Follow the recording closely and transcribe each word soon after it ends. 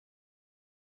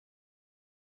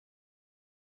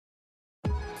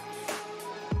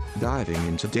Diving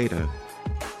into data.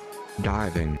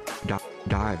 Diving.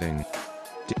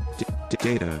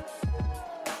 Data.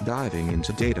 Diving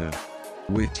into data.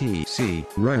 With T.C.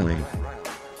 Riley.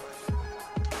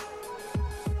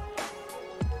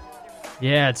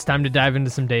 Yeah, it's time to dive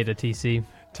into some data, TC.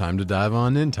 Time to dive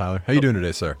on in, Tyler. How you doing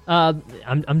today, sir?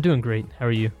 I'm doing great. How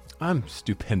are you? I'm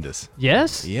stupendous.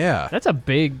 Yes? Yeah. That's a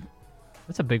big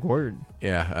word.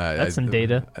 Yeah. That's some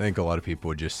data. I think a lot of people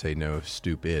would just say no,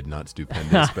 stupid, not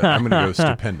stupendous. But I'm going to go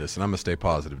stupendous, and I'm going to stay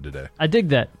positive today. I dig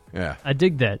that. Yeah. I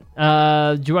dig that.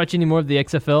 Did you watch any more of the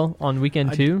XFL on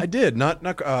weekend two? I did. Not.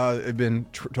 It's been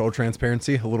total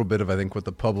transparency. A little bit of, I think, what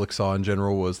the public saw in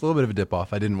general was a little bit of a dip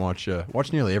off. I didn't watch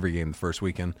nearly every game the first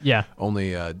weekend. Yeah.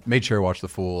 Only made sure I watched the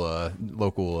full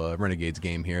local Renegades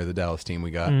game here, the Dallas team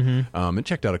we got, and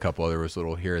checked out a couple others,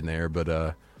 little here and there,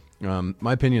 but.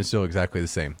 My opinion is still exactly the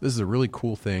same. This is a really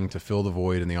cool thing to fill the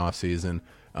void in the offseason.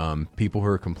 People who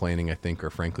are complaining, I think, are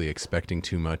frankly expecting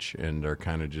too much and are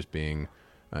kind of just being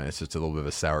it's just a little bit of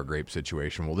a sour grape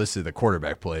situation. Well, this is the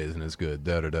quarterback play isn't as good.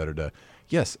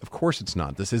 Yes, of course it's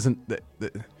not. This isn't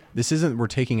we're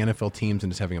taking NFL teams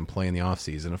and just having them play in the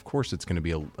offseason. Of course it's going to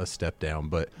be a step down,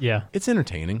 but yeah, it's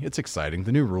entertaining. It's exciting.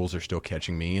 The new rules are still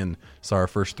catching me, and saw our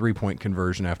first 3-point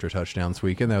conversion after a touchdown this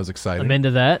weekend. That was exciting. I'm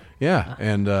into that. Yeah,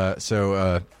 and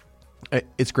so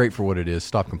it's great for what it is.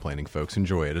 Stop complaining, folks.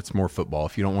 Enjoy it. It's more football.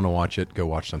 If you don't want to watch it, go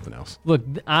watch something else. Look,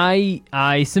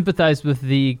 I sympathize with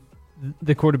the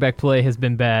quarterback play has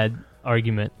been bad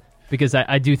argument because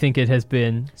I do think it has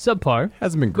been subpar.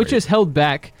 Hasn't been great. Which has held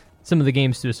back some of the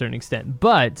games to a certain extent.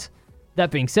 But that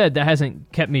being said, that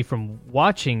hasn't kept me from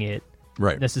watching it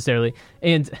necessarily.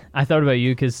 And I thought about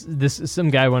you because some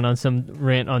guy went on some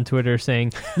rant on Twitter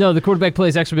saying, no, the quarterback play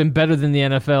has actually been better than the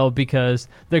NFL because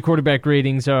their quarterback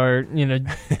ratings are,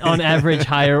 on average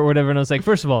higher or whatever. And I was like,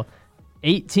 first of all,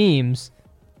 8 teams,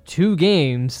 2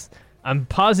 games. I'm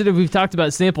positive we've talked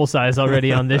about sample size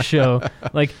already on this show.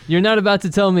 Like, you're not about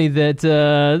to tell me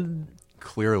that...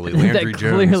 Clearly, Landry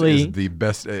Jones is the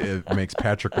best. It makes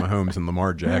Patrick Mahomes and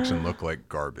Lamar Jackson look like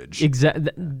garbage.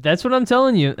 Exactly. That's what I'm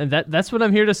telling you. And that's what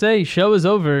I'm here to say. Show is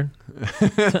over.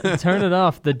 Turn it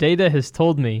off. The data has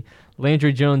told me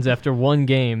Landry Jones, after 1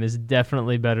 game, is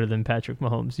definitely better than Patrick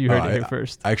Mahomes. You heard it here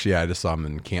first. I just saw him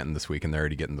in Canton this week, and they're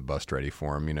already getting the bus ready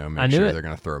for him. Make sure they're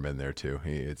going to throw him in there, too.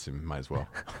 Might as well.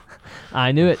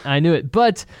 I knew it.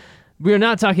 But... we are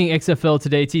not talking XFL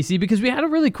today, TC, because we had a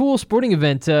really cool sporting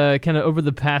event kind of over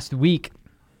the past week.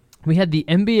 We had the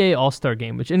NBA All-Star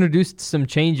Game, which introduced some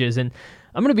changes. And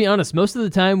I'm going to be honest, most of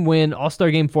the time when All-Star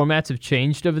Game formats have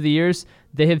changed over the years,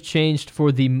 they have changed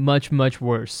for the much, much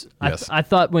worse. Yes. I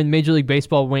thought when Major League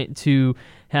Baseball went to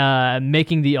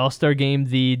making the All-Star Game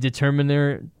the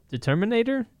determining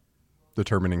factor.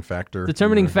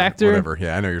 Whatever.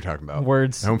 Yeah, I know what you're talking about.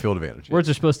 Words. Home field advantage. Words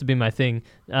are supposed to be my thing.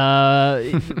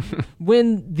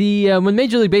 When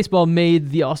Major League Baseball made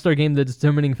the All-Star Game the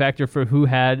determining factor for who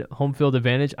had home field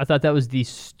advantage, I thought that was the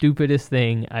stupidest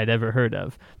thing I'd ever heard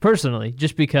of. Personally,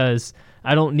 just because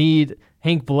I don't need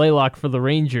Hank Blaylock for the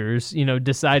Rangers,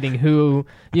 deciding who,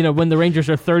 when the Rangers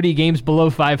are 30 games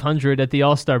below 500 at the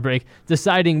All-Star break,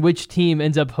 deciding which team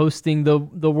ends up hosting the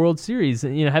World Series,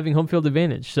 having home field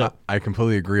advantage. So I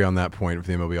completely agree on that point with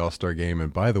the MLB All-Star Game.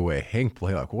 And by the way, Hank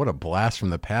Blaylock, what a blast from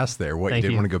the past there. You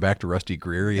didn't want to go back to Rusty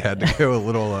Greer? You had to go a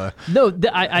little... No,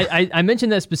 I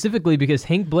mentioned that specifically because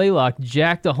Hank Blaylock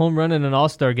jacked a home run in an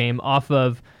All-Star Game off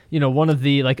of... one of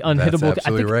the unhittable. That's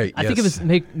absolutely right. I think it was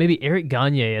maybe Eric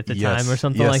Gagne at the time or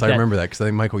something like that. Yes, I remember that because I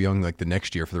think Michael Young, the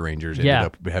next year for the Rangers, ended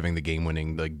up having the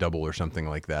game-winning double or something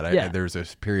like that. There was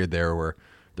this period there where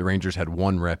the Rangers had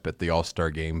 1 rep at the All-Star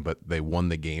Game, but they won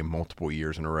the game multiple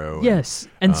years in a row. Yes,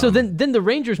 and so then the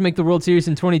Rangers make the World Series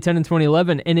in 2010 and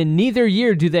 2011, and in neither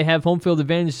year do they have home field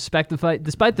advantage, despite the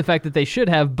fact that they should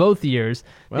have both years.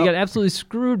 They got absolutely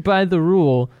screwed by the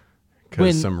rule.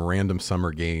 Because some random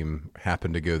summer game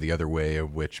happened to go the other way,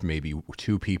 of which maybe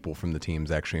 2 people from the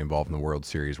teams actually involved in the World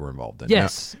Series were involved in.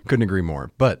 Yes. Now, couldn't agree more.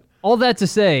 But all that to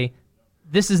say,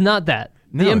 this is not that.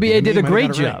 The NBA did a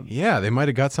great job. Right. Yeah, they might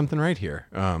have got something right here.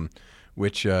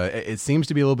 Which it seems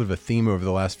to be a little bit of a theme over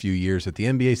the last few years that the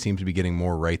NBA seems to be getting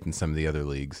more right than some of the other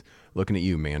leagues. Looking at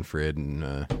you, Manfred,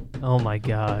 and oh my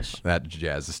gosh, that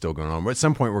jazz is still going on. But at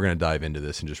some point, we're going to dive into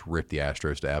this and just rip the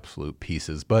Astros to absolute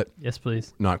pieces. But yes,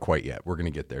 please. Not quite yet. We're going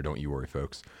to get there. Don't you worry,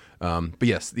 folks. But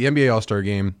yes, the NBA All-Star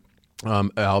Game.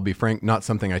 I'll be frank, not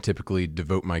something I typically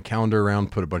devote my calendar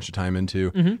around, put a bunch of time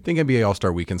into. I think NBA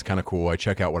All-Star Weekend's kind of cool. I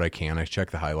check out what I can. I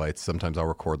check the highlights. Sometimes I'll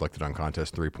record the dunk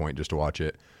contest 3-point just to watch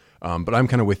it. But I'm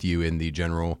kind of with you in the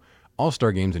general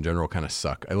All-Star games in general kind of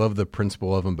suck. I love the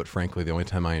principle of them, but frankly, the only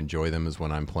time I enjoy them is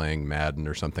when I'm playing Madden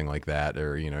or something like that,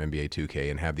 or NBA 2K,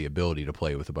 and have the ability to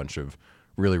play with a bunch of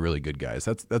really, really good guys.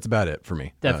 That's about it for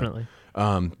me. Definitely.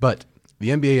 But the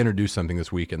NBA introduced something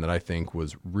this weekend that I think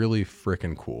was really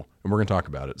freaking cool, and we're going to talk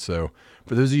about it. So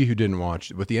for those of you who didn't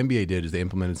watch, what the NBA did is they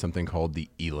implemented something called the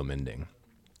Elam ending.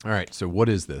 All right, so what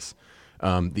is this?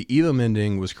 The Elam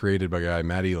ending was created by a guy,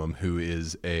 Matt Elam, who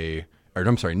is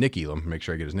Nick Elam, make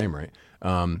sure I get his name right,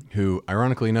 who,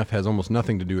 ironically enough, has almost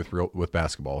nothing to do with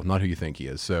basketball, not who you think he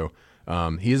is. So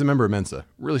he is a member of Mensa,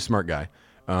 really smart guy,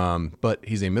 but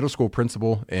he's a middle school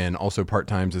principal and also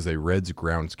part-times as a Reds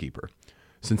groundskeeper,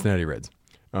 Cincinnati Reds.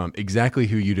 Exactly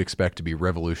who you'd expect to be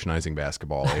revolutionizing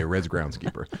basketball, a Reds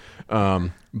groundskeeper.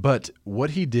 But what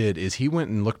he did is he went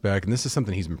and looked back, and this is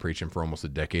something he's been preaching for almost a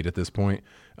decade at this point.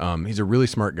 He's a really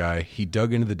smart guy. He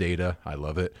dug into the data. I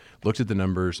love it. Looked at the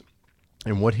numbers.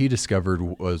 And what he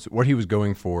discovered was what he was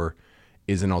going for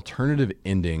is an alternative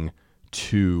ending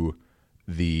to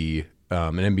an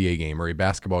NBA game or a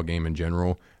basketball game in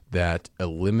general that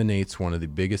eliminates one of the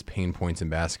biggest pain points in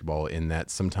basketball, in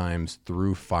that sometimes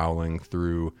through fouling,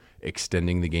 through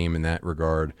extending the game in that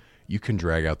regard, you can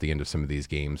drag out the end of some of these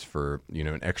games for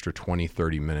an extra 20,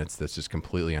 30 minutes that's just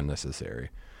completely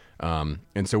unnecessary.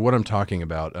 And so what I'm talking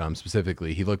about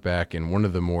specifically, he looked back, and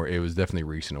it was definitely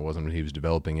recent. It wasn't when he was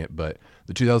developing it, but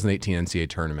the 2018 NCAA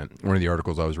tournament, one of the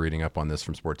articles I was reading up on this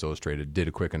from Sports Illustrated did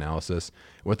a quick analysis.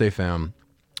 What they found,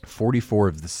 44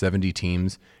 of the 70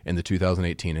 teams in the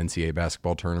 2018 NCAA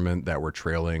basketball tournament that were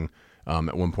trailing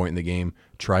at one point in the game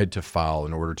tried to foul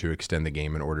in order to extend the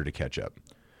game in order to catch up.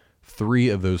 3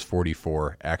 of those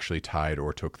 44 actually tied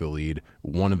or took the lead.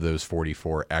 1 of those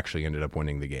 44 actually ended up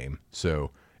winning the game.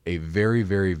 So a very,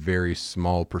 very, very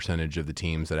small percentage of the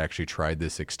teams that actually tried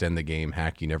this extend the game,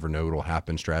 you never know what'll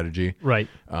happen strategy, right,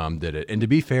 did it. And to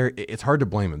be fair, it's hard to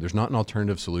blame them. There's not an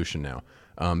alternative solution now.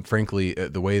 Frankly,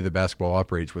 the way the basketball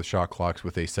operates with shot clocks,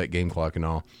 with a set game clock and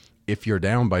all, if you're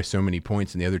down by so many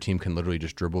points and the other team can literally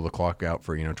just dribble the clock out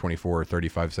for 24 or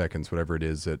 35 seconds, whatever it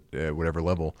is at whatever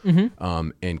level,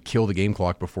 and kill the game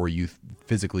clock before you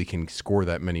physically can score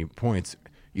that many points,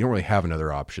 you don't really have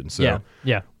another option. So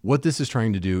what this is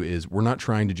trying to do is, we're not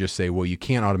trying to just say, well, you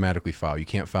can't automatically foul. You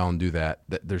can't foul and do that.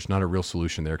 There's not a real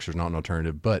solution there because there's not an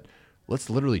alternative. But let's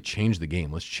literally change the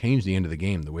game. Let's change the end of the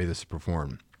game, the way this is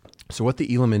performed. So what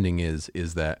the Elam ending is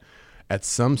that at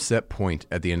some set point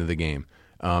at the end of the game,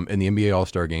 in the NBA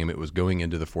All-Star game, it was going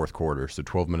into the fourth quarter, so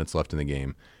 12 minutes left in the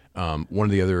game. One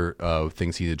of the other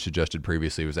things he had suggested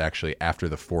previously was actually after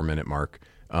the 4-minute mark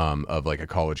of like a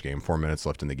college game, 4 minutes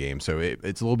left in the game. So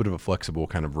it's a little bit of a flexible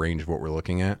kind of range of what we're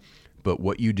looking at. But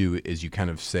what you do is you kind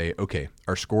of say, okay,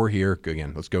 our score here,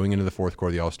 again, let's going into the fourth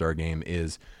quarter of the All-Star game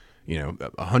is,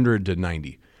 100 to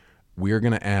 90. We are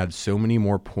going to add so many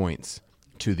more points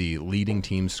to the leading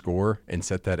team's score and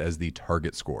set that as the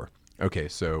target score. Okay,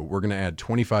 so we're going to add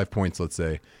 25 points, let's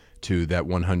say, to that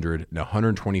 100. Now,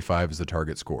 125 is the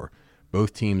target score.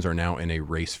 Both teams are now in a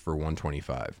race for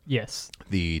 125. Yes.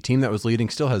 The team that was leading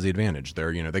still has the advantage. They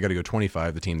got to go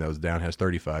 25. The team that was down has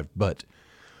 35. But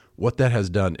what that has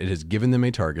done, it has given them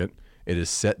a target. It has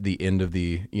set the end of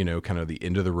the, kind of the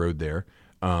end of the road there.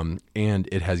 And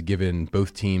it has given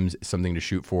both teams something to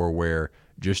shoot for, where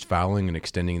just fouling and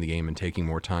extending the game and taking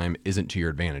more time isn't to your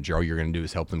advantage. All you're going to do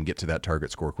is help them get to that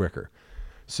target score quicker.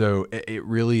 So it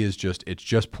really is it's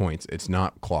just points. It's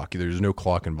not clock. There's no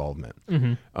clock involvement.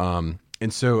 Mm-hmm.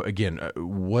 And so, again,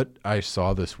 what I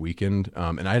saw this weekend,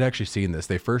 and I'd actually seen this,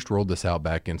 they first rolled this out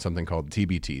back in something called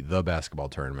TBT, the basketball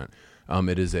tournament.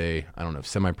 It is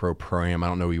semi-pro, pro-am, I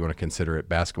don't know what you want to consider it,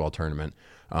 basketball tournament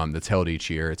that's held each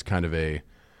year. It's kind of a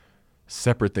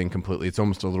separate thing completely. It's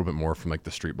almost a little bit more from like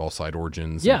the street ball side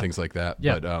origins and things like that.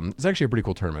 Yeah. But it's actually a pretty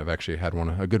cool tournament. I've actually had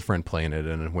a good friend playing it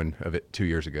and win of it 2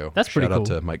 years ago. That's pretty cool.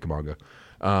 Shout out to Mike Camongo.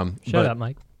 Shout out,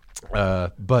 Mike.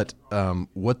 But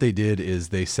what they did is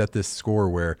they set this score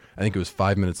where I think it was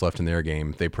 5 minutes left in their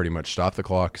game. They pretty much stopped the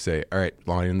clock, say, all right,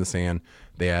 line in the sand.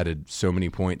 They added so many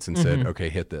points and said, okay,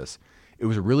 hit this. It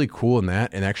was really cool in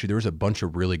that. And actually there was a bunch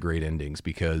of really great endings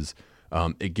because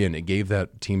again, it gave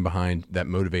that team behind that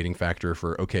motivating factor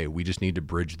for, okay, we just need to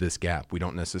bridge this gap. We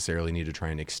don't necessarily need to try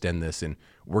and extend this, and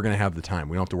we're going to have the time.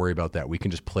 We don't have to worry about that. We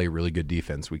can just play really good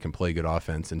defense. We can play good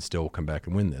offense and still come back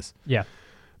and win this. Yeah.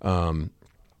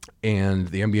 And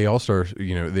the NBA All-Stars, the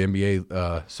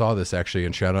NBA saw this actually,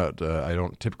 and shout out, I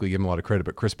don't typically give him a lot of credit,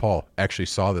 but Chris Paul actually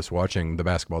saw this watching the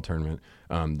basketball tournament,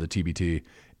 the TBT,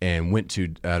 and went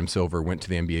to Adam Silver, went to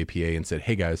the NBA PA and said,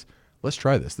 hey guys, let's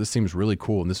try this. This seems really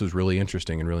cool, and this was really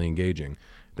interesting and really engaging.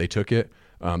 They took it.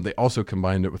 They also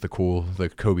combined it with the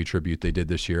Kobe tribute they did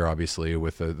this year, obviously,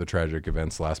 with the tragic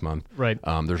events last month. Right.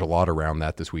 There's a lot around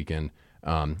that this weekend.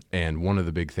 And one of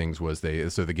the big things was the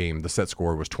set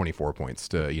score was 24 points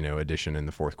to, addition in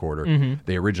the fourth quarter. Mm-hmm.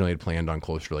 They originally had planned on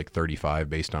closer to like 35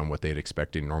 based on what they had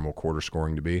expected normal quarter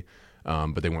scoring to be.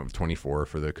 But they went with 24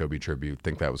 for the Kobe tribute.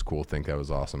 Think that was cool. Think that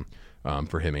was awesome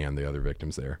for him and the other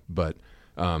victims there. But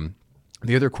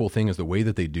the other cool thing is the way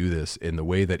that they do this and the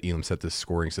way that Elam set this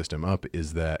scoring system up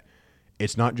is that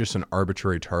it's not just an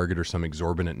arbitrary target or some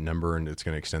exorbitant number and it's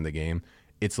going to extend the game.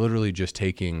 It's literally just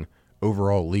taking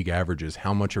overall league averages.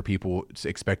 How much are people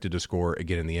expected to score,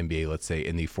 again, in the NBA, let's say,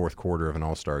 in the fourth quarter of an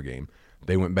All-Star game?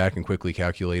 They went back and quickly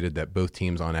calculated that both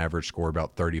teams on average score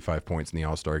about 35 points in the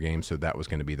All-Star game, so that was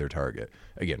going to be their target.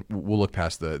 Again, we'll look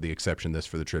past the exception this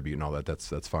for the tribute and all that.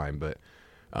 That's fine, but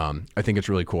I think it's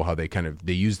really cool how they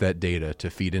use that data to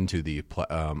feed into the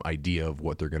idea of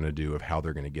what they're going to do, of how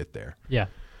they're going to get there. Yeah.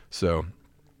 So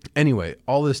anyway,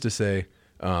 all this to say,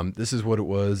 this is what it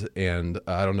was, and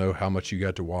I don't know how much you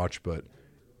got to watch, but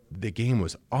the game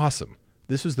was awesome.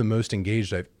 This was the most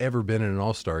engaged I've ever been in an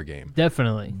All-Star game.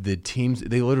 Definitely. The teams,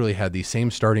 they literally had the same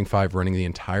starting five running the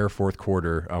entire fourth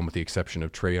quarter, with the exception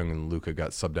of Trae Young and Luka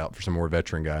got subbed out for some more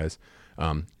veteran guys.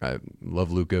 I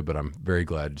love Luka, but I'm very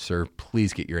glad, sir.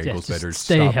 Please get your ankles better.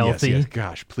 Stay healthy. Yes,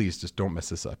 gosh, please just don't mess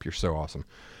this up. You're so awesome.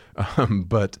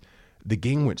 But the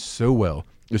game went so well.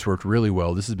 This worked really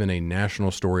well. This has been a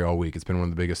national story all week. It's been one of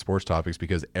the biggest sports topics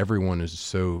because everyone is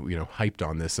so, hyped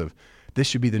on this of this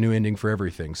should be the new ending for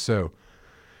everything. So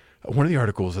one of the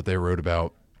articles that they wrote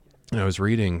about, and I was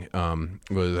reading,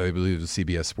 was I believe it was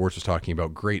CBS Sports was talking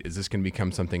about, great, is this going to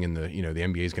become something in the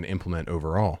NBA is going to implement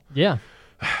overall? Yeah.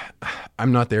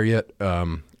 I'm not there yet.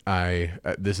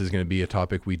 This is going to be a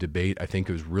topic we debate. I think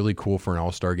it was really cool for an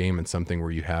All-Star game and something where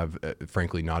you have,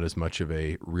 frankly, not as much of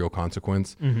a real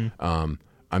consequence. Mm-hmm.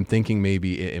 I'm thinking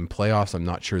maybe in playoffs, I'm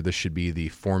not sure this should be the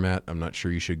format. I'm not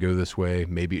sure you should go this way.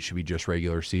 Maybe it should be just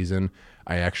regular season.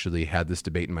 I actually had this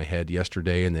debate in my head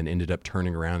yesterday and then ended up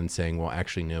turning around and saying, well,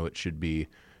 actually, no, it should be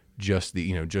just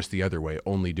the other way.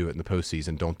 Only do it in the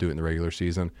postseason. Don't do it in the regular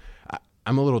season.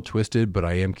 I'm a little twisted, but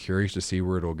I am curious to see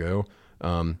where it'll go.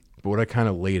 But what I kind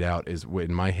of laid out is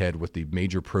in my head what the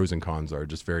major pros and cons are,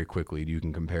 just very quickly. You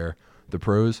can compare the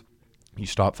pros. You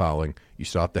stop fouling, you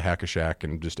stop the hack-a-shack,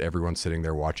 and just everyone sitting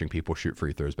there watching people shoot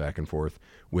free throws back and forth,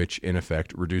 which in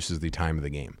effect reduces the time of the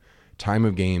game. Time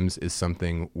of games is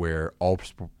something where all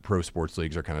pro sports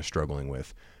leagues are kind of struggling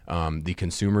with. The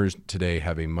consumers today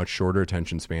have a much shorter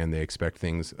attention span. They expect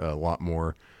things a lot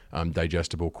more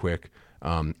digestible, quick.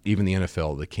 Even the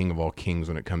NFL, the king of all kings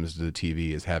when it comes to the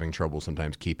TV, is having trouble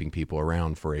sometimes keeping people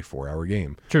around for a 4-hour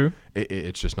game. True.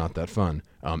 It's just not that fun.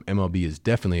 MLB is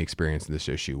definitely experiencing this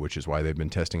issue, which is why they've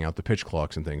been testing out the pitch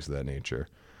clocks and things of that nature.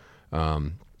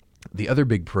 The other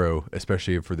big pro,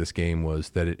 especially for this game, was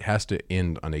that it has to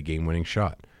end on a game-winning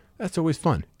shot. That's always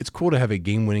fun. It's cool to have a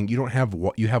game-winning. You have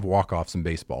walk-offs in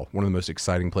baseball. One of the most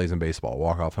exciting plays in baseball,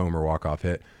 walk-off homer, walk-off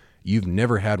hit. You've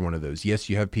never had one of those. Yes,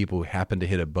 you have people who happen to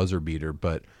hit a buzzer beater,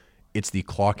 but it's the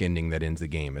clock ending that ends the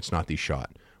game. It's not the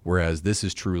shot. Whereas this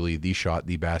is truly the shot,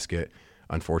 the basket,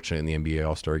 unfortunately in the NBA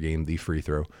All-Star game, the free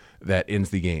throw, that ends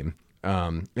the game.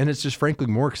 And it's just frankly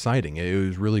more exciting. It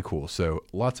was really cool. So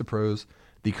lots of pros.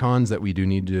 The cons that we do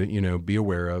need to, be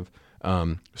aware of.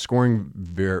 Scoring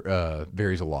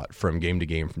varies a lot from game to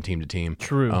game, from team to team.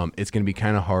 True. It's going to be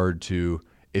kind of hard to,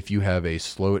 if you have a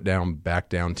slow it down, back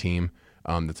down team,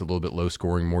 that's a little bit low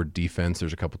scoring, more defense.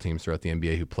 There's a couple teams throughout the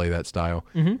NBA who play that style.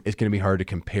 Mm-hmm. It's going to be hard to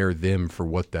compare them for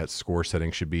what that score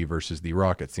setting should be versus the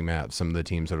Rockets, the Mavs, some of the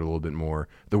teams that are a little bit more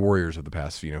the Warriors of the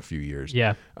past few years.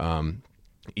 Yeah.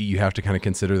 You have to kind of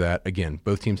consider that. Again,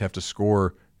 both teams have to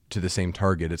score to the same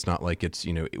target. It's not like it's,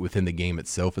 within the game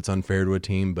itself it's unfair to a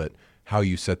team, but how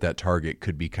you set that target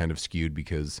could be kind of skewed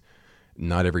because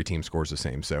not every team scores the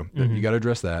same. So you got to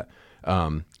address that.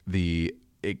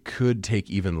 It could take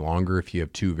even longer if you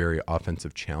have two very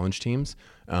offensive challenge teams.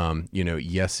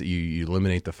 Yes, you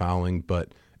eliminate the fouling,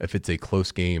 but if it's a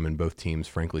close game and both teams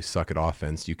frankly suck at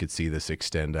offense, you could see this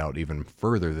extend out even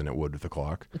further than it would with the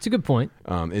clock. That's a good point.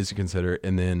 Is to consider.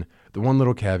 And then the one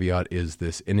little caveat is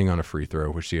this ending on a free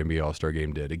throw, which the NBA All-Star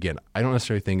game did. Again, I don't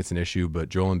necessarily think it's an issue, but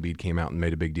Joel Embiid came out and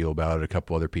made a big deal about it. A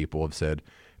couple other people have said,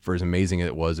 for as amazing as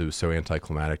it was so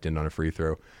anticlimactic to end on a free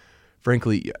throw.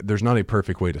 Frankly, there's not a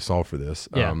perfect way to solve for this.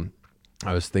 Yeah.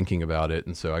 I was thinking about it,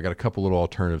 and so I got a couple little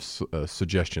alternative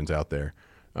suggestions out there.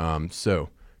 So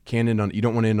You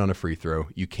don't want to end on a free throw.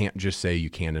 You can't just say you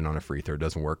can't end on a free throw. It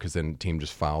doesn't work because then the team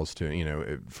just fouls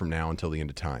from now until the end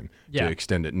of time to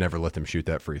extend it. Never let them shoot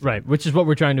that free throw. Right, which is what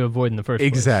we're trying to avoid in the first place.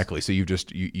 Exactly. So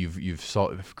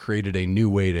you've created a new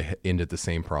way to end at the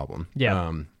same problem.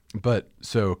 Yeah. But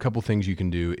so a couple things you can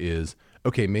do is,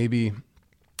 okay, maybe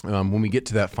when we get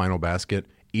to that final basket,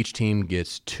 each team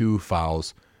gets 2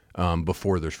 fouls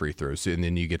before there's free throws, and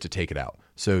then you get to take it out.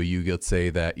 So let's say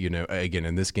that, again,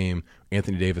 in this game,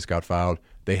 Anthony Davis got fouled.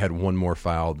 They had one more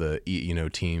foul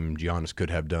Team Giannis could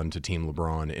have done to Team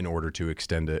LeBron in order to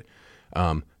extend it.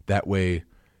 That way,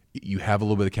 you have a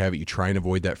little bit of caveat. You try and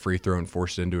avoid that free throw and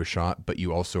force it into a shot, but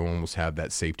you also almost have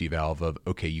that safety valve of,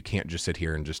 okay, you can't just sit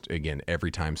here and just, again,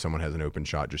 every time someone has an open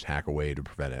shot, just hack away to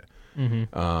prevent it.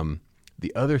 Mm-hmm.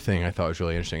 The other thing I thought was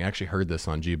really interesting, I actually heard this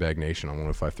on G-Bag Nation on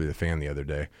 105.3 The Fan the other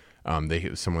day.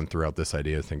 Someone threw out this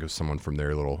idea. I think it was someone from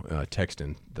their little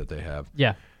text-in that they have.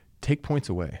 Yeah. Take points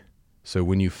away. So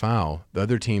when you foul, the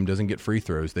other team doesn't get free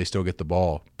throws. They still get the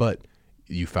ball. But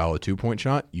you foul a 2-point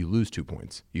shot, you lose 2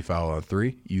 points. You foul on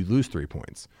 3, you lose 3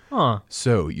 points. Huh.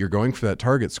 So you're going for that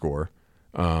target score.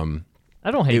 I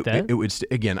don't hate that. It would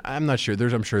again, I'm not sure.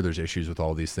 I'm sure there's issues with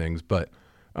all these things, but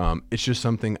it's just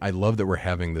something. I love that we're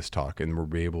having this talk and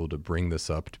we're able to bring this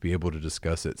up to be able to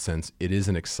discuss it, since it is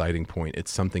an exciting point.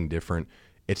 It's something different.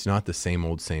 It's not the same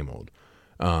old.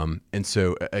 And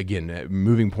so again,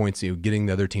 moving points, getting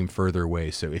the other team further away.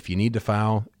 So if you need to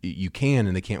foul, you can,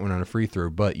 and they can't win on a free throw,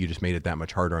 but you just made it that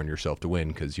much harder on yourself to win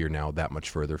because you're now that much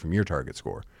further from your target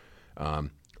score. A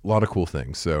lot of cool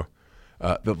things. So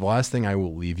the last thing I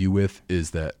will leave you with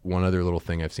is that one other little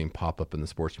thing I've seen pop up in the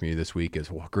sports community this week is,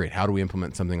 well, great, how do we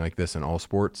implement something like this in all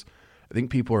sports? I think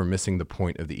people are missing the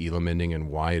point of the Elam ending and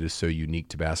why it is so unique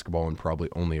to basketball and probably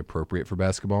only appropriate for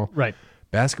basketball. Right.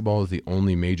 Basketball is the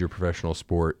only major professional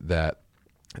sport that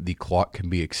the clock can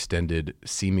be extended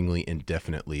seemingly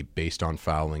indefinitely based on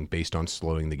fouling, based on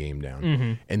slowing the game down.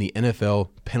 Mm-hmm. And the NFL,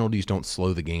 penalties don't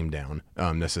slow the game down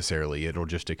necessarily. It'll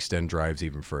just extend drives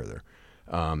even further.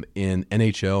 In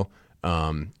NHL,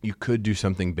 you could do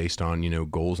something based on,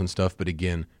 goals and stuff. But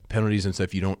again, penalties and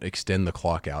stuff, you don't extend the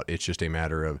clock out. It's just a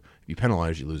matter of, if you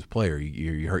penalize, you lose a player.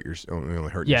 You hurt yourself.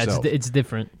 Yeah, it's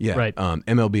different. Yeah. Right.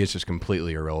 MLB is just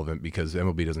completely irrelevant because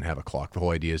MLB doesn't have a clock. The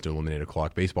whole idea is to eliminate a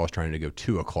clock. Baseball is trying to go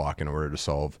to a clock in order to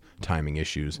solve timing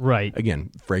issues. Right.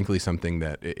 Again, frankly, something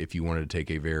that if you wanted to take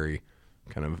a very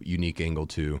kind of unique angle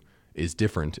to, is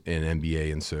different in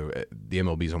NBA, and so the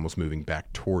MLB is almost moving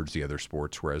back towards the other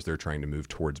sports, whereas they're trying to move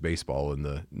towards baseball and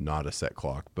the not a set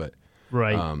clock. But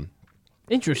right,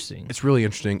 interesting. It's really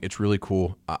interesting. It's really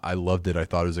cool. I loved it. I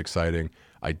thought it was exciting.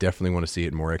 I definitely want to see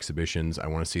it in more exhibitions. I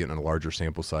want to see it in a larger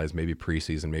sample size, maybe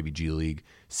preseason, maybe G League.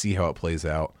 See how it plays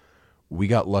out. We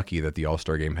got lucky that the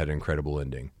All-Star game had an incredible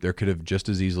ending. There could have just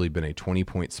as easily been a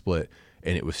 20-point split,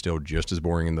 and it was still just as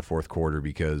boring in the fourth quarter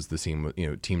because the team,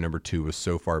 team number 2 was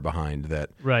so far behind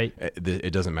that right.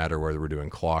 It doesn't matter whether we're doing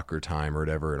clock or time or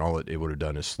whatever, and all it would have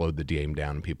done is slowed the game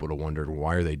down, and people would have wondered,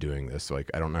 why are they doing this?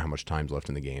 Like, I don't know how much time's left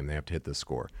in the game. They have to hit this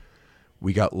score.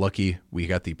 We got lucky. We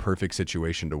got the perfect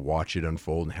situation to watch it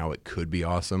unfold and how it could be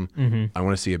awesome. Mm-hmm. I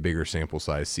want to see a bigger sample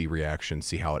size, see reaction,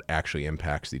 see how it actually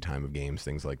impacts the time of games,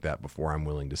 things like that, before I'm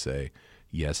willing to say,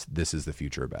 yes, this is the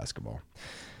future of basketball.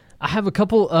 I have a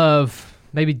couple of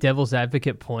maybe devil's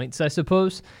advocate points, I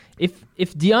suppose. If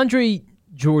DeAndre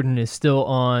Jordan is still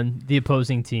on the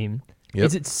opposing team, yep,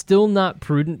 is it still not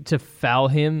prudent to foul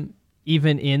him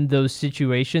even in those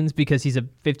situations because he's a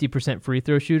 50% free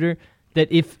throw shooter? That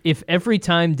if every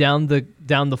time down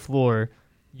the floor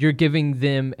you're giving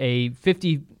them a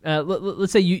 50,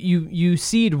 let's say you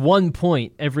cede 1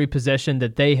 point every possession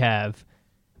that they have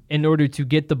in order to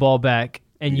get the ball back,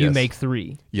 and you make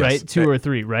 3, yes, right? 2 or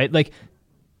 3, right? Like,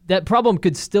 that problem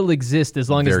could still exist as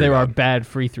long as there are bad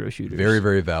free throw shooters. Very,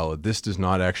 very valid. This does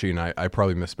not actually, and I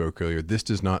probably misspoke earlier, this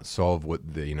does not solve what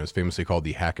is famously called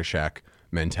the hack-a-shack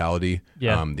mentality.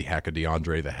 Yeah. The hack of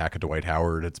DeAndre, the hack of Dwight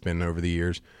Howard it's been over the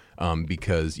years.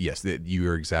 Because, yes, you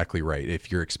are exactly right.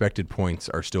 If your expected points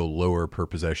are still lower per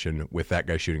possession with that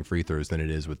guy shooting free throws than it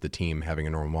is with the team having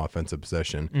a normal offensive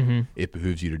possession, mm-hmm, it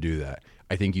behooves you to do that.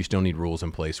 I think you still need rules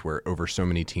in place where over so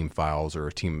many team fouls or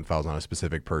a team fouls on a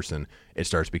specific person, it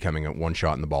starts becoming a one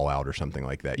shot and the ball out or something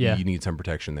like that. Yeah. You need some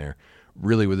protection there.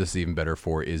 Really, what this is even better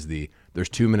for is there's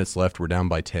 2 minutes left, we're down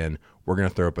by 10, we're going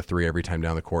to throw up a 3 every time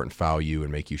down the court and foul you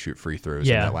and make you shoot free throws,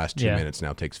 and that last 2 minutes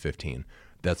now takes 15.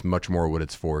 that's much more what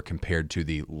it's for compared to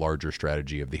the larger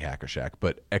strategy of the Hack-a-Shack.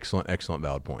 But excellent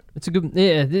valid point. It's a good.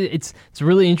 Yeah, it's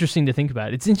really interesting to think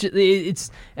about. It's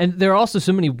and there are also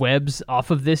so many webs off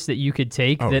of this that you could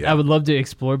take I would love to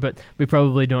explore, but we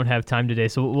probably don't have time today,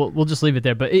 so we'll just leave it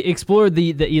there. But explore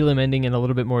the Elam ending in a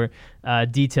little bit more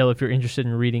detail if you're interested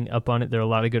in reading up on it. There are a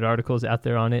lot of good articles out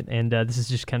there on it, and this has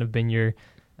just kind of been your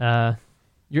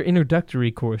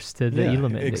introductory course to the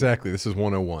Elam ending. Exactly. This is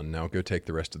 101. Now go take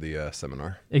the rest of the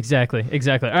seminar. Exactly. All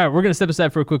right, we're going to step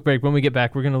aside for a quick break. When we get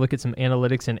back, we're going to look at some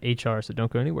analytics and HR, so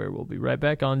don't go anywhere. We'll be right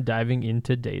back on Diving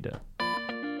into Data.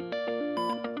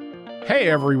 Hey,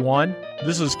 everyone.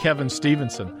 This is Kevin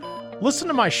Stevenson. Listen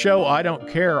to my show, I Don't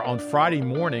Care, on Friday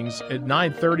mornings at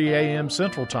 9:30 a.m.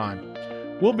 Central Time.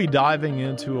 We'll be diving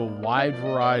into a wide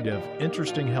variety of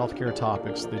interesting healthcare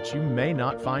topics that you may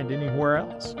not find anywhere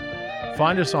else.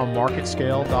 Find us on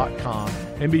marketscale.com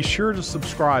and be sure to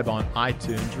subscribe on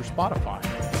iTunes or Spotify.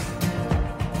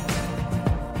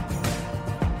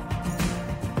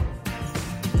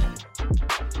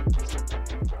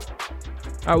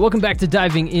 All right, welcome back to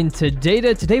Diving into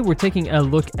Data. Today we're taking a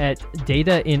look at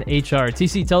data in HR.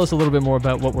 TC, tell us a little bit more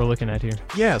about what we're looking at here.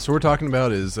 Yeah, so we're talking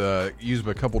about is used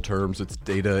a couple terms. It's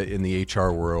data in the HR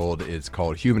world. It's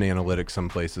called human analytics some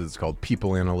places. It's called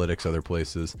people analytics other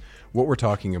places. What we're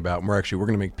talking about, we're going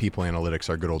to make people analytics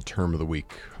our good old term of the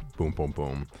week. Boom, boom,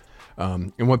 boom.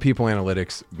 And what people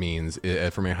analytics means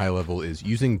from a high level is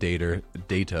using data.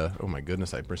 Oh my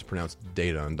goodness, I mispronounced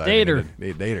data on diving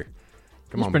into data.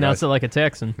 Come on, pronounce guys. it like a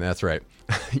Texan. That's right.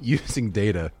 Using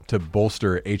data to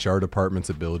bolster HR departments'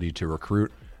 ability to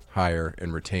recruit, hire,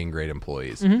 and retain great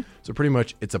employees. Mm-hmm. So pretty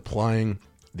much it's applying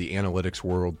the analytics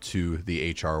world to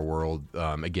the HR world.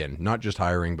 Again, not just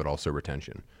hiring, but also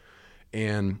retention.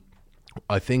 And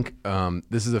I think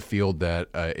this is a field that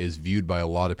is viewed by a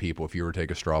lot of people, if you were to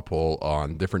take a straw poll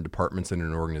on different departments in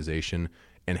an organization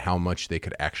and how much they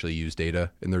could actually use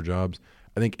data in their jobs.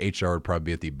 I think HR would probably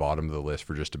be at the bottom of the list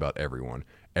for just about everyone.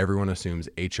 Everyone assumes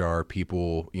HR,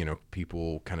 people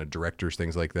kind of directors,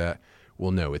 things like that.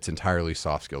 Well, no, it's entirely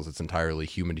soft skills. It's entirely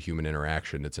human-to-human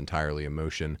interaction. It's entirely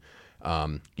emotion.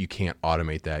 You can't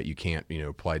automate that. You can't,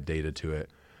 apply data to it.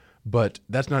 But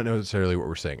that's not necessarily what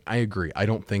we're saying. I agree. I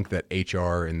don't think that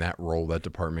HR in that role, that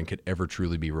department, could ever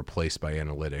truly be replaced by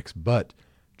analytics. But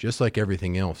just like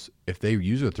everything else, if they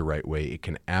use it the right way, it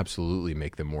can absolutely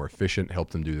make them more efficient,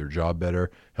 help them do their job better,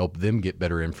 help them get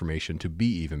better information to be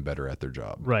even better at their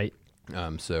job. Right.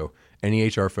 So any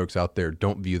HR folks out there,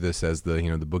 don't view this as the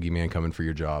boogeyman coming for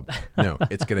your job. No,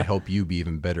 it's going to help you be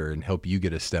even better and help you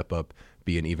get a step up,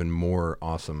 be an even more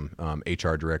awesome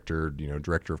HR director,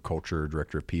 director of culture,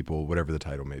 director of people, whatever the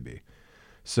title may be.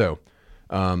 So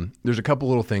there's a couple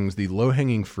little things. The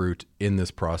low-hanging fruit in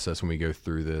this process when we go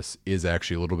through this is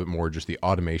actually a little bit more just the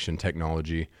automation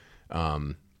technology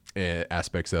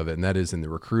aspects of it, and that is in the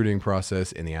recruiting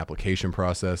process, in the application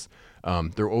process.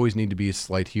 There always need to be a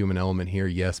slight human element here,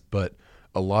 yes, but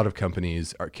a lot of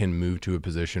companies can move to a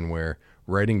position where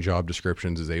writing job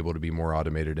descriptions is able to be more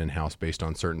automated in-house based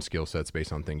on certain skill sets,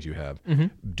 based on things you have. Mm-hmm.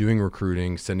 Doing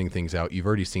recruiting, sending things out. You've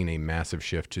already seen a massive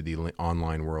shift to the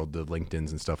online world, the LinkedIns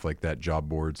and stuff like that, job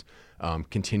boards,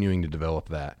 continuing to develop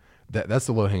that. That's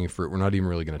the low-hanging fruit. We're not even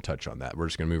really going to touch on that. We're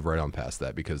just going to move right on past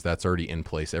that because that's already in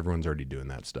place. Everyone's already doing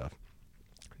that stuff.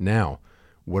 Now,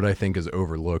 what I think is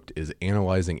overlooked is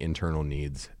analyzing internal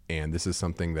needs, and this is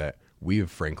something that we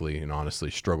have frankly and honestly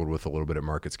struggled with a little bit at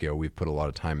Market Scale. We've put a lot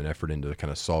of time and effort into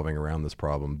kind of solving around this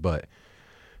problem, but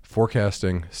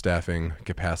forecasting, staffing,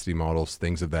 capacity models,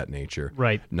 things of that nature.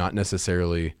 Right. Not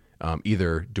necessarily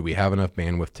either do we have enough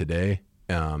bandwidth today,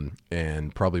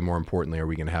 and probably more importantly, are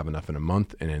we going to have enough in a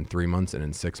month and in 3 months and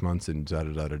in 6 months and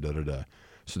da-da-da-da-da-da-da.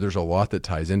 So there's a lot that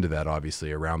ties into that,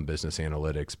 obviously, around business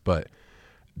analytics, but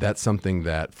that's something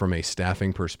that from a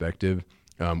staffing perspective,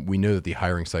 we know that the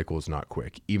hiring cycle is not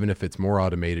quick. Even if it's more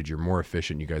automated, you're more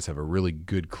efficient, you guys have a really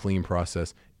good, clean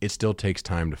process, it still takes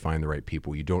time to find the right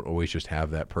people. You don't always just have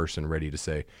that person ready to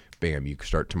say, bam, you can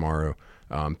start tomorrow.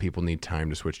 People need time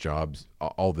to switch jobs.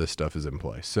 All this stuff is in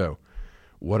place. So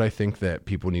what I think that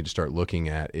people need to start looking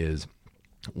at is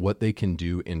what they can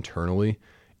do internally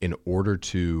in order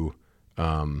to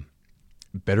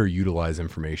better utilize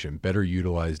information, better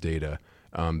utilize data,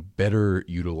 better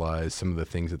utilize some of the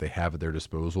things that they have at their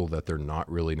disposal that they're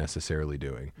not really necessarily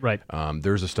doing. Right.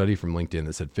 There's a study from LinkedIn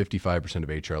that said 55%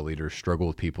 of HR leaders struggle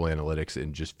with people analytics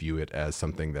and just view it as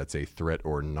something that's a threat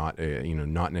or not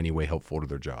in any way helpful to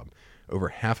their job. Over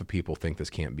half of people think this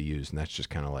can't be used, and that's just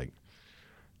kind of like,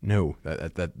 no,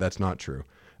 that's not true.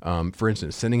 For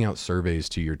instance, sending out surveys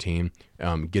to your team,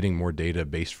 getting more data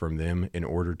based from them in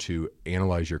order to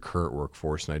analyze your current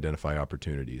workforce and identify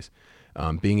opportunities.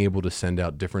 Being able to send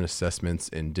out different assessments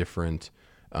and different,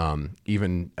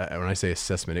 even when I say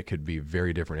assessment, it could be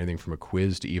very different, anything from a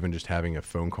quiz to even just having a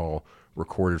phone call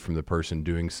recorded from the person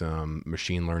doing some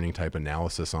machine learning type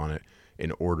analysis on it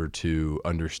in order to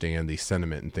understand the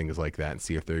sentiment and things like that and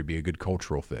see if there would be a good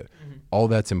cultural fit. All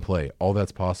that's in play. All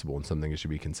that's possible and something that should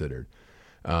be considered.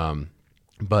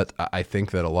 But I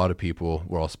think that a lot of people,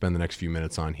 where I'll spend the next few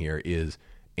minutes on here, is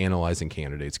analyzing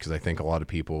candidates, because I think a lot of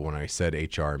people, when I said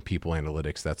HR and people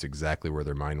analytics, that's exactly where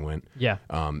their mind went. Yeah.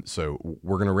 So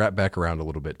we're going to wrap back around a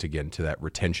little bit to get into that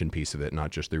retention piece of it,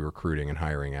 not just the recruiting and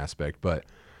hiring aspect, but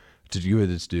to do what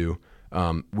it's due.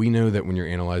 We know that when you're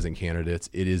analyzing candidates,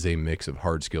 it is a mix of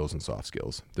hard skills and soft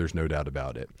skills. There's no doubt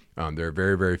about it. There are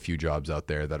very, very few jobs out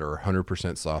there that are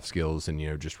 100% soft skills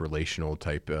and, just relational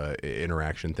type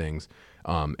interaction things.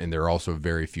 And there are also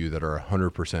very few that are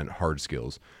 100% hard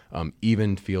skills.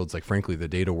 Even fields like, frankly, the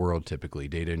data world, typically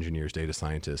data engineers, data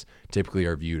scientists, typically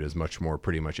are viewed as much more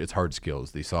pretty much it's hard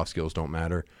skills. The soft skills don't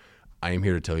matter. I am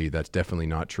here to tell you that's definitely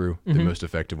not true. The most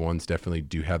effective ones definitely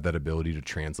do have that ability to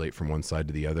translate from one side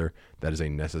to the other. That is a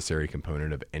necessary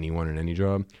component of anyone in any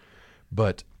job.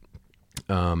 But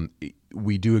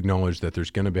we do acknowledge that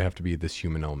there's going to have to be this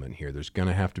human element here. There's going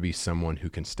to have to be someone who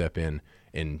can step in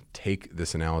and take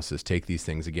this analysis, take these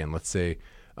things. Again, let's say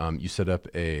you set up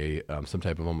some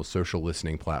type of almost social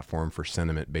listening platform for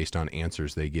sentiment based on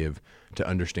answers they give to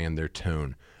understand their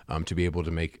tone. To be able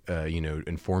to make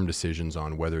informed decisions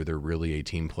on whether they're really a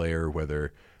team player,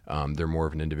 whether they're more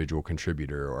of an individual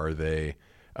contributor, or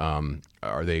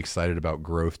are they excited about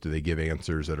growth? Do they give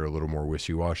answers that are a little more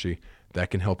wishy-washy?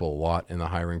 That can help a lot in the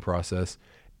hiring process.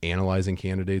 Analyzing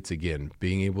candidates, again,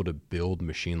 being able to build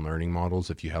machine learning models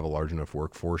if you have a large enough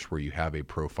workforce where you have a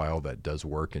profile that does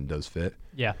work and does fit.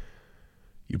 Yeah,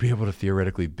 you'd be able to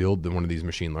theoretically build one of these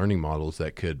machine learning models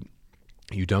that could.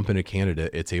 You dump in a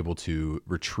candidate, it's able to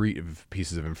retrieve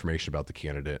pieces of information about the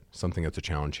candidate, something that's a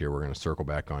challenge here. We're going to circle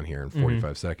back on here in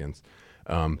 45 seconds.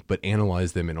 But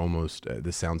analyze them and almost,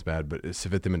 this sounds bad, but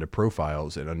fit them into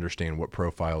profiles and understand what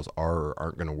profiles are or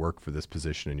aren't going to work for this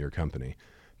position in your company.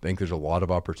 I think there's a lot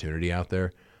of opportunity out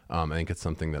there. I think it's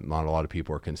something that not a lot of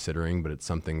people are considering, but it's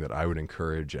something that I would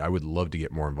encourage. I would love to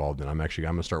get more involved in. I'm going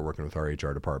to start working with our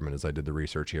HR department as I did the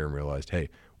research here and realized, hey,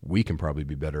 we can probably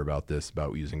be better about this,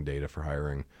 about using data for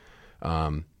hiring.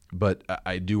 But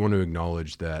I do want to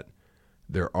acknowledge that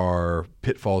there are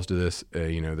pitfalls to this.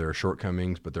 There are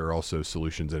shortcomings, but there are also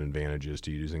solutions and advantages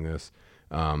to using this.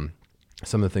 Some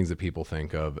of the things that people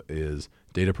think of is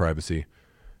data privacy,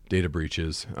 data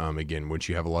breaches. Again, once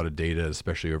you have a lot of data,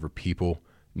 especially over people,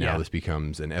 now this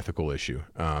becomes an ethical issue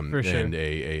For sure. and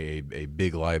a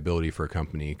big liability for a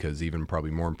company, because even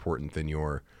probably more important than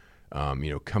your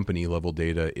company level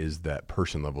data is that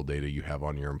person level data you have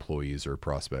on your employees or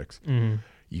prospects.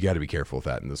 You got to be careful with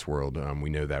that in this world. We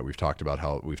know that we've talked about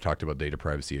data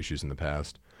privacy issues in the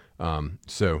past.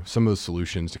 So some of those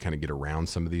solutions to kind of get around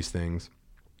some of these things,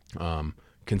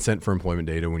 consent for employment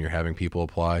data. When you're having people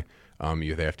apply,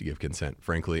 they have to give consent.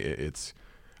 Frankly,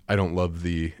 I don't love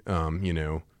the,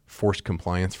 forced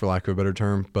compliance, for lack of a better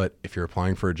term, but if you're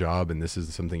applying for a job and this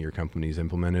is something your company's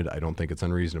implemented, I don't think it's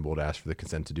unreasonable to ask for the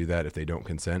consent to do that. If they don't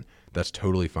consent, that's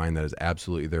totally fine. That is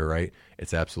absolutely their right.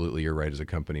 It's absolutely your right as a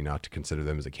company not to consider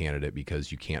them as a candidate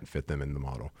because you can't fit them in the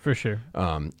model. For sure.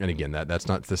 And again, that's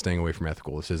not staying away from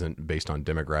ethical. This isn't based on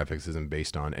demographics. This isn't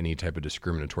based on any type of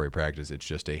discriminatory practice. It's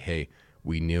just hey,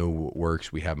 we know what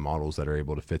works. We have models that are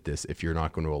able to fit this. If you're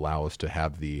not going to allow us to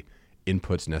have the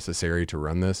inputs necessary to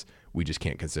run this, we just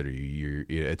can't consider you.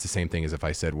 It's the same thing as if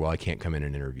I said, well, I can't come in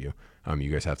and interview.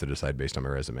 You guys have to decide based on my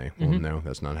resume. Well, no,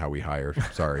 that's not how we hire.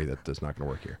 Sorry, that's not going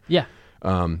to work here. Yeah.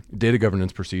 Data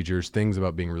governance procedures, things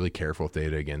about being really careful with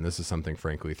data. Again, this is something,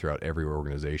 frankly, throughout every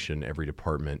organization, every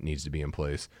department needs to be in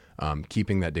place.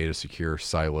 Keeping that data secure,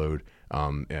 siloed,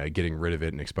 getting rid of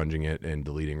it and expunging it and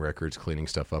deleting records, cleaning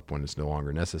stuff up when it's no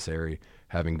longer necessary.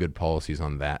 Having good policies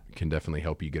on that can definitely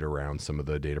help you get around some of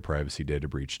the data privacy, data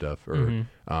breach stuff, or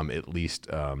at least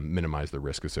minimize the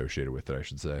risk associated with it, I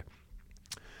should say.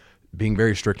 Being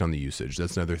very strict on the usage.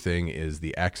 That's another thing, is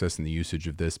the access and the usage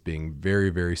of this, being very,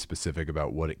 very specific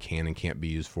about what it can and can't be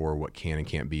used for, what can and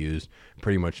can't be used.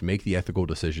 Pretty much make the ethical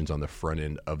decisions on the front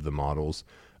end of the models,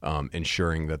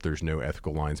 ensuring that there's no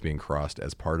ethical lines being crossed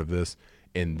as part of this.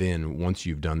 And then once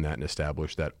you've done that and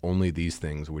established that only these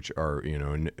things, which are,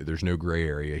 there's no gray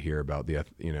area here about the,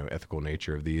 ethical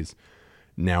nature of these,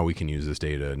 now we can use this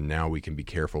data. Now we can be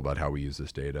careful about how we use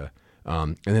this data.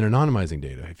 And then anonymizing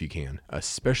data if you can,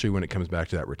 especially when it comes back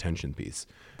to that retention piece.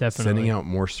 Definitely. Sending out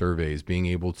more surveys, being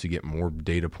able to get more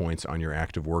data points on your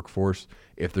active workforce.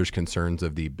 If there's concerns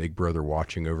of the big brother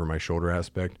watching over my shoulder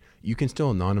aspect, you can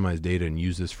still anonymize data and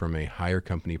use this from a higher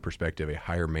company perspective, a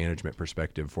higher management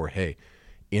perspective for, hey,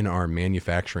 in our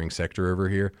manufacturing sector over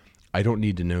here, I don't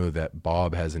need to know that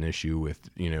Bob has an issue with,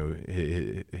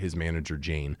 his manager,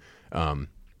 Jane.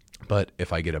 But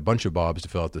if I get a bunch of Bobs to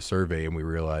fill out the survey and we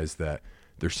realize that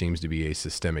there seems to be a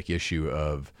systemic issue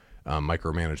of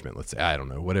micromanagement, let's say, I don't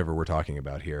know, whatever we're talking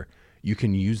about here, you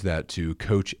can use that to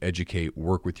coach, educate,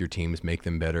 work with your teams, make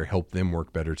them better, help them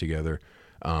work better together.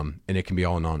 And it can be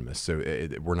all anonymous. So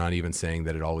we're not even saying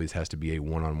that it always has to be a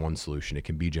one-on-one solution. It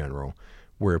can be general.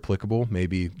 Where applicable,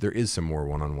 maybe there is some more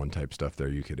one-on-one type stuff there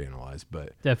you could analyze.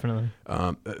 But definitely,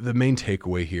 the main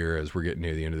takeaway here as we're getting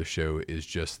near the end of the show is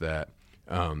just that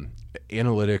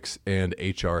analytics and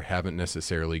HR haven't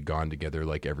necessarily gone together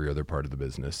like every other part of the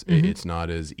business. Mm-hmm. It's not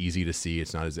as easy to see.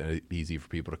 It's not as easy for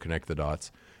people to connect the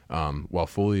dots. While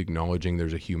fully acknowledging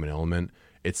there's a human element,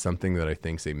 it's something that I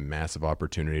think is a massive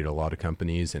opportunity to a lot of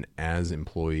companies. And as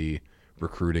employee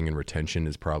recruiting and retention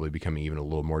is probably becoming even a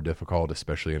little more difficult,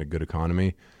 especially in a good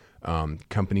economy,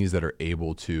 companies that are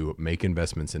able to make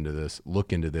investments into this,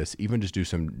 look into this, even just do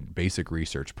some basic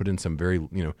research, put in some very,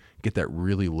 get that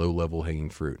really low level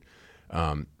hanging fruit.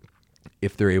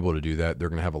 If they're able to do that, they're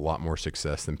going to have a lot more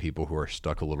success than people who are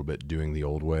stuck a little bit doing the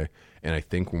old way. And I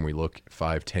think when we look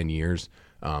 5-10 years,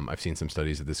 I've seen some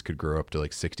studies that this could grow up to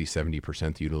like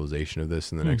 60-70% the utilization of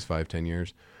this in the next 5-10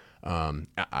 years.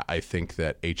 I think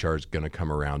that HR is going to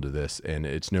come around to this, and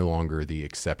it's no longer the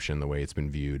exception the way it's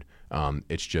been viewed.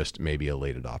 It's just maybe a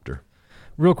late adopter.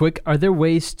 Real quick, are there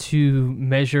ways to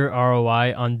measure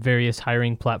ROI on various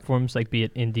hiring platforms, like be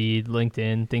it Indeed,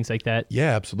 LinkedIn, things like that?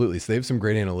 Yeah, absolutely. So they have some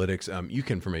great analytics. You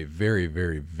can, from a very,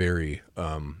 very, very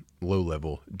low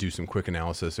level, do some quick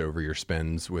analysis over your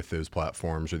spends with those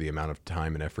platforms or the amount of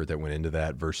time and effort that went into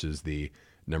that versus the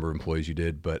number of employees you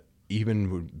did. But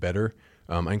even better,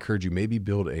 I encourage you maybe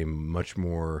build a much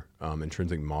more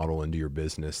intrinsic model into your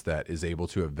business that is able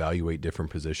to evaluate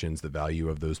different positions, the value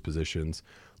of those positions,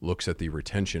 looks at the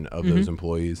retention of those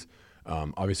employees.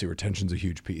 Obviously, retention's a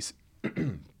huge piece.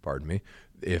 Pardon me.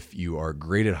 If you are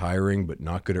great at hiring but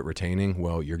not good at retaining,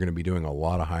 well, you're going to be doing a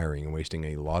lot of hiring and wasting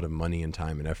a lot of money and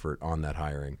time and effort on that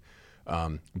hiring.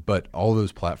 But all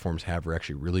those platforms have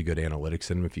actually really good analytics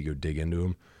in them if you go dig into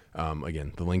them.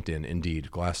 Again, the LinkedIn, Indeed,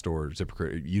 Glassdoor,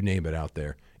 ZipRecruiter, you name it out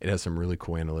there. It has some really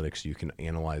cool analytics. You can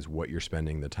analyze what you're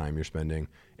spending, the time you're spending,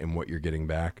 and what you're getting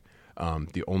back.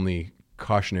 The only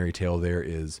cautionary tale there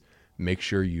is make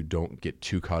sure you don't get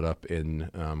too caught up in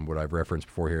what I've referenced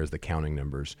before here as the counting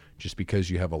numbers. Just because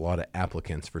you have a lot of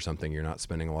applicants for something you're not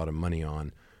spending a lot of money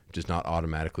on does not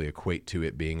automatically equate to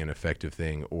it being an effective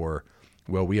thing. Or,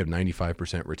 well, we have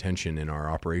 95% retention in our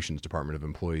operations department of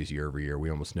employees year over year. We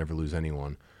almost never lose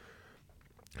anyone.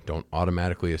 Don't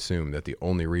automatically assume that the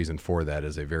only reason for that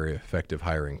is a very effective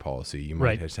hiring policy. You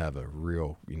might just have a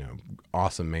real,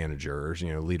 awesome manager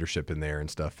or, leadership in there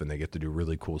and stuff, and they get to do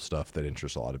really cool stuff that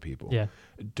interests a lot of people. Yeah.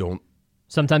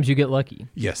 Sometimes you get lucky.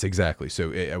 Yes, exactly. So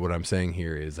what I'm saying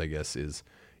here is,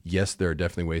 yes, there are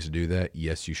definitely ways to do that.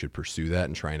 Yes, you should pursue that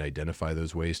and try and identify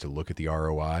those ways to look at the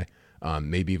ROI.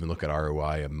 Maybe even look at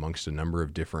ROI amongst a number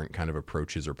of different kind of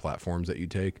approaches or platforms that you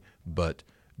take, but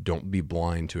don't be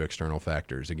blind to external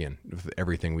factors. Again, with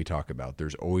everything we talk about,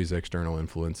 there's always external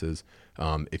influences.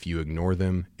 If you ignore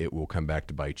them, it will come back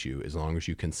to bite you. As long as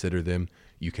you consider them,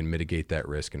 you can mitigate that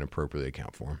risk and appropriately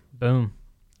account for them.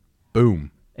 Boom.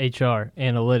 HR,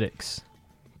 analytics.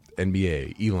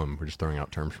 NBA, Elam. We're just throwing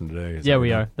out terms from today. Yeah,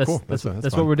 we are. That's cool. That's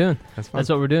what we're doing. That's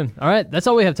what we're doing. All right. That's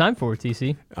all we have time for,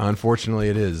 TC. Unfortunately,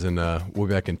 it is. And we'll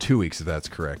be back in 2 weeks if that's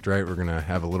correct, right? We're going to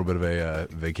have a little bit of a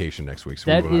vacation next week. So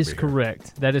that is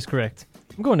correct. That is correct.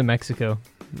 I'm going to Mexico.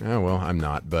 Oh, well, I'm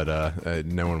not, but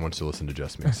no one wants to listen to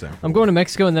just me. So I'm going to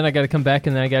Mexico, and then I got to come back,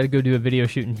 and then I got to go do a video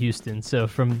shoot in Houston. So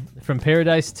from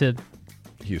paradise to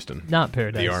Houston. Not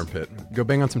paradise. The armpit. Go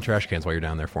bang on some trash cans while you're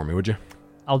down there for me, would you?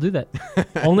 I'll do that.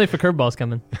 Only if a curveball's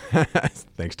coming.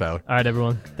 Thanks, Tyler. All right,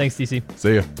 everyone. Thanks, DC.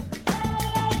 See ya.